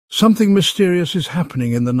Something mysterious is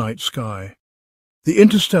happening in the night sky. The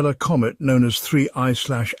interstellar comet known as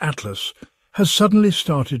 3I/Atlas has suddenly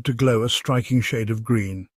started to glow a striking shade of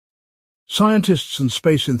green. Scientists and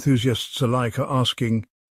space enthusiasts alike are asking,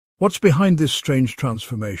 what's behind this strange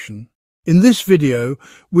transformation? In this video,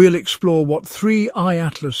 we'll explore what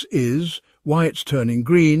 3I/Atlas is, why it's turning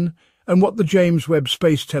green, and what the James Webb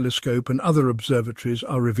Space Telescope and other observatories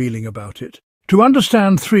are revealing about it. To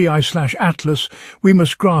understand 3I/Atlas, we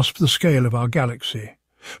must grasp the scale of our galaxy.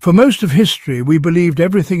 For most of history, we believed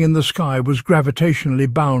everything in the sky was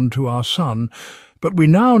gravitationally bound to our sun, but we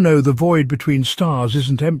now know the void between stars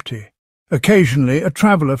isn't empty. Occasionally, a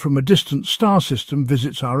traveller from a distant star system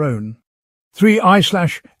visits our own.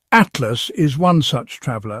 3I/Atlas is one such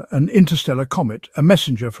traveller, an interstellar comet, a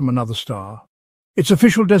messenger from another star. Its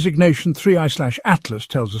official designation, 3I/Atlas,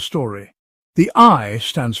 tells a story. The I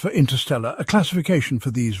stands for interstellar, a classification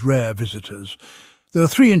for these rare visitors. The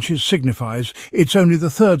 3 inches signifies it's only the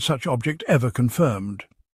third such object ever confirmed.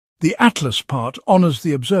 The Atlas part honours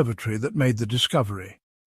the observatory that made the discovery.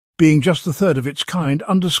 Being just the third of its kind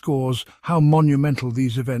underscores how monumental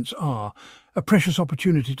these events are, a precious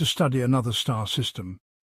opportunity to study another star system.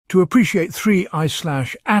 To appreciate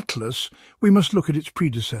 3I/Atlas, we must look at its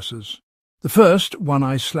predecessors. The first,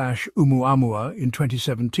 1I/Oumuamua in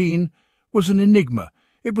 2017, was an enigma.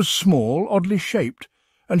 It was small, oddly shaped,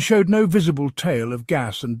 and showed no visible tail of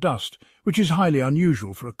gas and dust, which is highly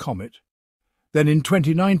unusual for a comet. Then in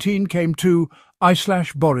 2019 came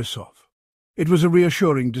 2I/Borisov. It was a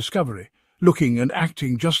reassuring discovery, looking and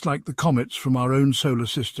acting just like the comets from our own solar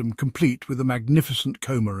system, complete with a magnificent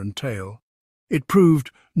coma and tail. It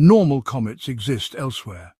proved normal comets exist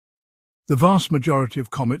elsewhere. The vast majority of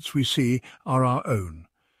comets we see are our own.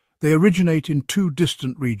 They originate in 2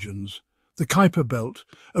 distant regions: the Kuiper Belt,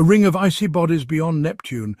 a ring of icy bodies beyond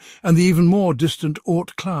Neptune, and the even more distant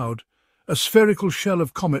Oort cloud, a spherical shell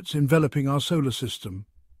of comets enveloping our solar system.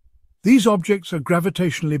 These objects are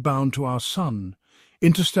gravitationally bound to our Sun.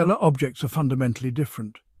 Interstellar objects are fundamentally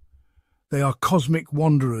different. They are cosmic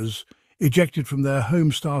wanderers, ejected from their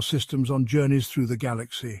home star systems on journeys through the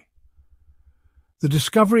galaxy. The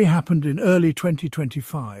discovery happened in early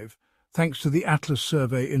 2025, thanks to the Atlas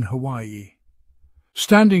survey in Hawaii.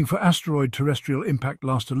 Standing for Asteroid Terrestrial Impact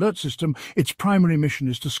Last Alert System, its primary mission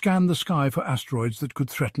is to scan the sky for asteroids that could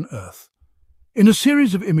threaten Earth. In a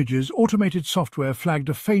series of images, automated software flagged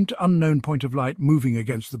a faint, unknown point of light moving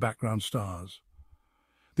against the background stars.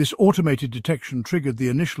 This automated detection triggered the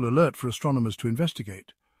initial alert for astronomers to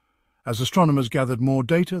investigate. As astronomers gathered more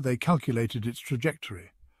data, they calculated its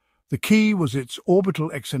trajectory. The key was its orbital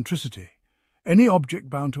eccentricity. Any object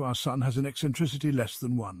bound to our Sun has an eccentricity less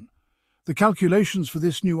than 1. The calculations for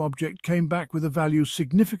this new object came back with a value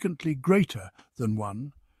significantly greater than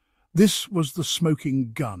 1. This was the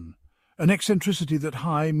smoking gun. An eccentricity that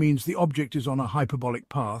high means the object is on a hyperbolic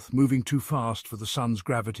path, moving too fast for the Sun's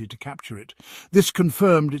gravity to capture it. This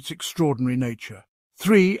confirmed its extraordinary nature.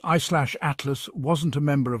 3I/Atlas wasn't a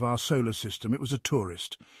member of our solar system, it was a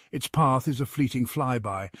tourist. Its path is a fleeting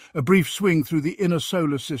flyby, a brief swing through the inner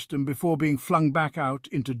solar system before being flung back out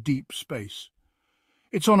into deep space.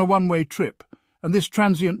 It's on a one-way trip, and this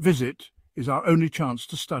transient visit is our only chance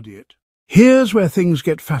to study it. Here's where things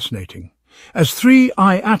get fascinating. As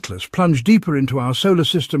 3I/Atlas plunged deeper into our solar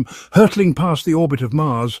system, hurtling past the orbit of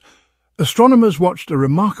Mars, astronomers watched a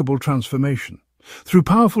remarkable transformation. Through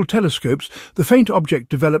powerful telescopes, the faint object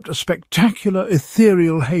developed a spectacular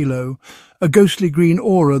ethereal halo, a ghostly green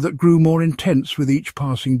aura that grew more intense with each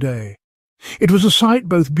passing day. It was a sight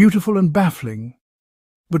both beautiful and baffling.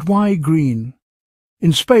 But why green?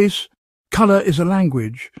 In space, colour is a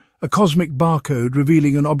language, a cosmic barcode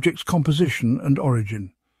revealing an object's composition and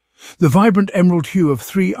origin. The vibrant emerald hue of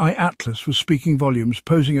 3I/Atlas was speaking volumes,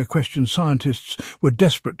 posing a question scientists were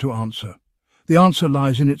desperate to answer. The answer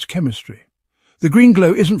lies in its chemistry. The green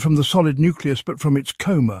glow isn't from the solid nucleus but from its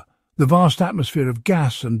coma, the vast atmosphere of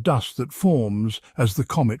gas and dust that forms as the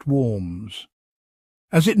comet warms.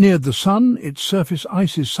 As it neared the Sun, its surface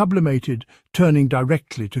ices sublimated, turning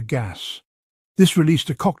directly to gas. This released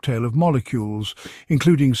a cocktail of molecules,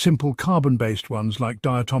 including simple carbon-based ones like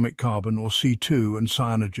diatomic carbon or C2 and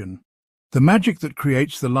cyanogen. The magic that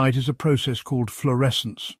creates the light is a process called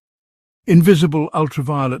fluorescence. Invisible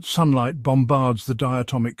ultraviolet sunlight bombards the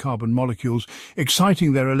diatomic carbon molecules,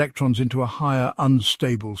 exciting their electrons into a higher,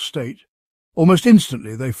 unstable state. Almost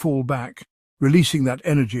instantly they fall back, releasing that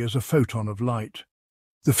energy as a photon of light.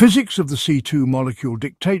 The physics of the C2 molecule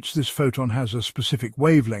dictates this photon has a specific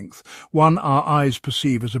wavelength, one our eyes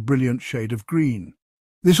perceive as a brilliant shade of green.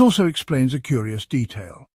 This also explains a curious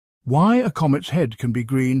detail. Why a comet's head can be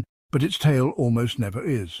green but its tail almost never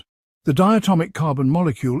is. The diatomic carbon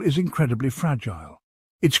molecule is incredibly fragile.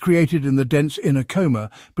 It's created in the dense inner coma,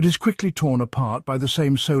 but is quickly torn apart by the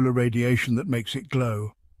same solar radiation that makes it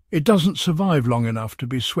glow. It doesn't survive long enough to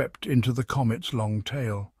be swept into the comet's long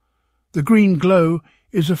tail. The green glow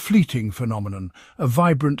is a fleeting phenomenon, a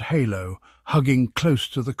vibrant halo hugging close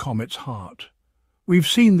to the comet's heart. We've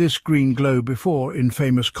seen this green glow before in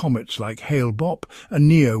famous comets like Hale-Bopp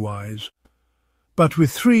and Neowise. But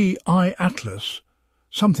with 3I Atlas,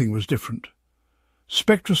 something was different.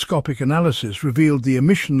 Spectroscopic analysis revealed the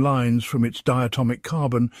emission lines from its diatomic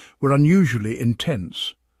carbon were unusually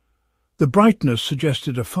intense. The brightness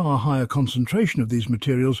suggested a far higher concentration of these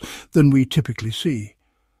materials than we typically see.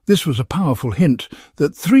 This was a powerful hint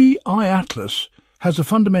that 3I Atlas has a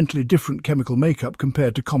fundamentally different chemical makeup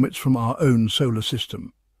compared to comets from our own solar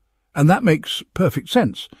system. And that makes perfect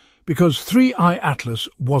sense, because 3I Atlas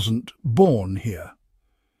wasn't born here.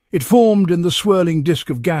 It formed in the swirling disk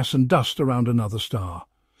of gas and dust around another star.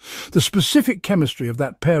 The specific chemistry of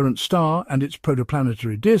that parent star and its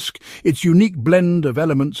protoplanetary disk, its unique blend of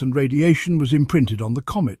elements and radiation, was imprinted on the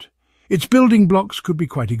comet. Its building blocks could be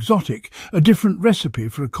quite exotic, a different recipe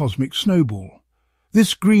for a cosmic snowball.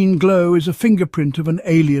 This green glow is a fingerprint of an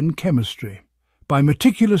alien chemistry. By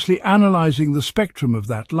meticulously analyzing the spectrum of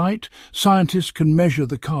that light, scientists can measure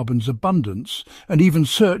the carbon's abundance and even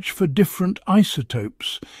search for different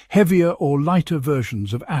isotopes, heavier or lighter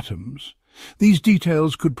versions of atoms. These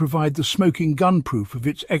details could provide the smoking gun proof of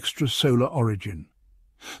its extrasolar origin.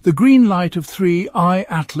 The green light of 3I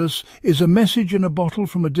Atlas is a message in a bottle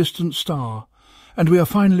from a distant star, and we are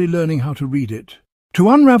finally learning how to read it. To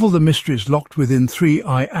unravel the mysteries locked within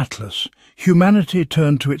 3I Atlas, humanity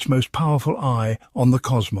turned to its most powerful eye on the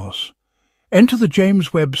cosmos. Enter the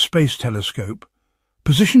James Webb Space Telescope.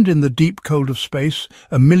 Positioned in the deep cold of space,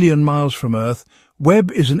 1,000,000 miles from Earth,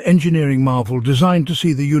 Webb is an engineering marvel designed to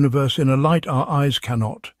see the universe in a light our eyes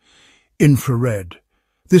cannot. Infrared.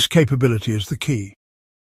 This capability is the key.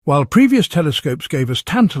 While previous telescopes gave us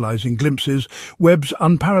tantalizing glimpses, Webb's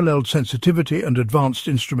unparalleled sensitivity and advanced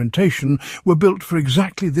instrumentation were built for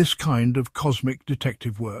exactly this kind of cosmic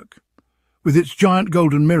detective work. With its giant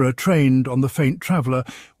golden mirror trained on the faint traveller,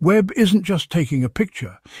 Webb isn't just taking a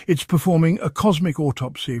picture, it's performing a cosmic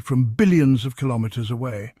autopsy from billions of kilometers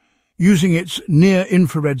away. Using its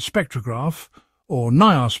near-infrared spectrograph, or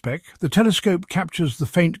NIRSpec, the telescope captures the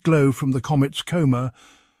faint glow from the comet's coma,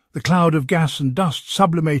 the cloud of gas and dust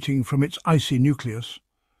sublimating from its icy nucleus.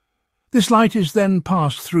 This light is then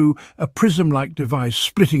passed through a prism-like device,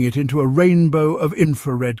 splitting it into a rainbow of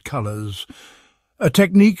infrared colours, a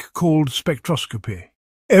technique called spectroscopy.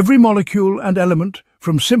 Every molecule and element,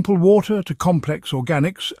 from simple water to complex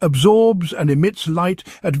organics, absorbs and emits light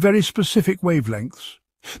at very specific wavelengths.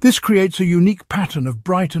 This creates a unique pattern of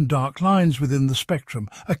bright and dark lines within the spectrum,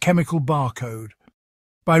 a chemical barcode.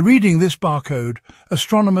 By reading this barcode,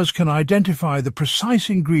 astronomers can identify the precise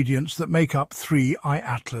ingredients that make up 3I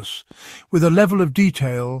Atlas, with a level of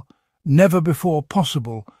detail never before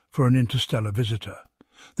possible for an interstellar visitor.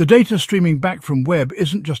 The data streaming back from Webb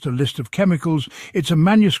isn't just a list of chemicals, it's a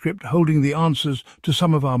manuscript holding the answers to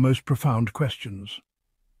some of our most profound questions.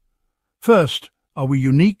 First, are we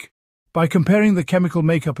unique? By comparing the chemical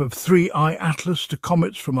makeup of 3I Atlas to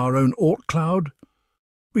comets from our own Oort cloud,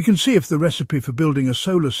 we can see if the recipe for building a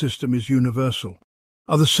solar system is universal.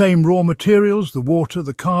 Are the same raw materials, the water,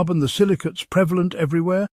 the carbon, the silicates prevalent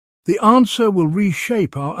everywhere? The answer will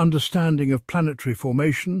reshape our understanding of planetary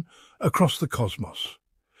formation across the cosmos.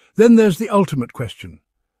 Then there's the ultimate question,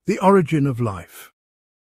 the origin of life.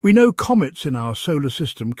 We know comets in our solar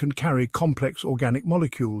system can carry complex organic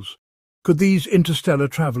molecules. Could these interstellar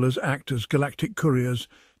travelers act as galactic couriers,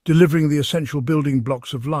 delivering the essential building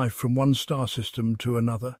blocks of life from one star system to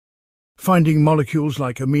another? Finding molecules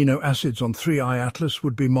like amino acids on 3I Atlas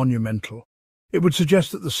would be monumental. It would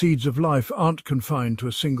suggest that the seeds of life aren't confined to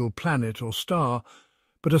a single planet or star,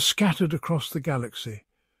 but are scattered across the galaxy,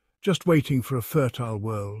 just waiting for a fertile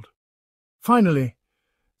world. Finally,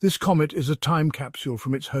 this comet is a time capsule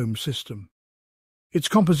from its home system. Its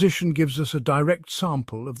composition gives us a direct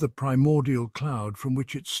sample of the primordial cloud from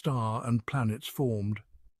which its star and planets formed.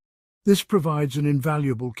 This provides an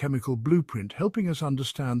invaluable chemical blueprint, helping us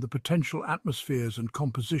understand the potential atmospheres and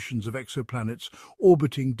compositions of exoplanets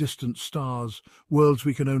orbiting distant stars, worlds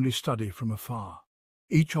we can only study from afar.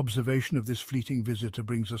 Each observation of this fleeting visitor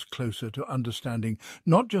brings us closer to understanding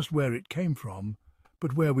not just where it came from,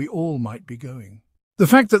 but where we all might be going. The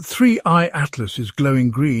fact that 3I Atlas is glowing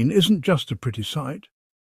green isn't just a pretty sight.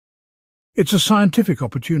 It's a scientific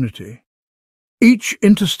opportunity. Each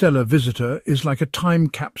interstellar visitor is like a time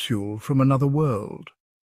capsule from another world.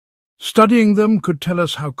 Studying them could tell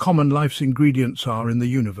us how common life's ingredients are in the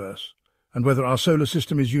universe, and whether our solar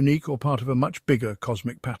system is unique or part of a much bigger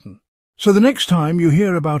cosmic pattern. So the next time you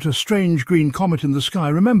hear about a strange green comet in the sky,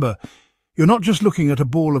 remember, you're not just looking at a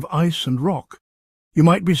ball of ice and rock. You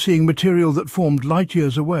might be seeing material that formed light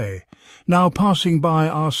years away, now passing by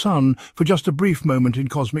our sun for just a brief moment in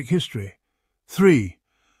cosmic history. 3.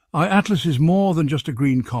 Our Atlas is more than just a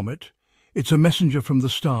green comet. It's a messenger from the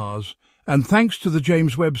stars, and thanks to the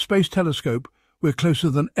James Webb Space Telescope, we're closer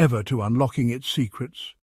than ever to unlocking its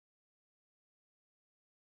secrets.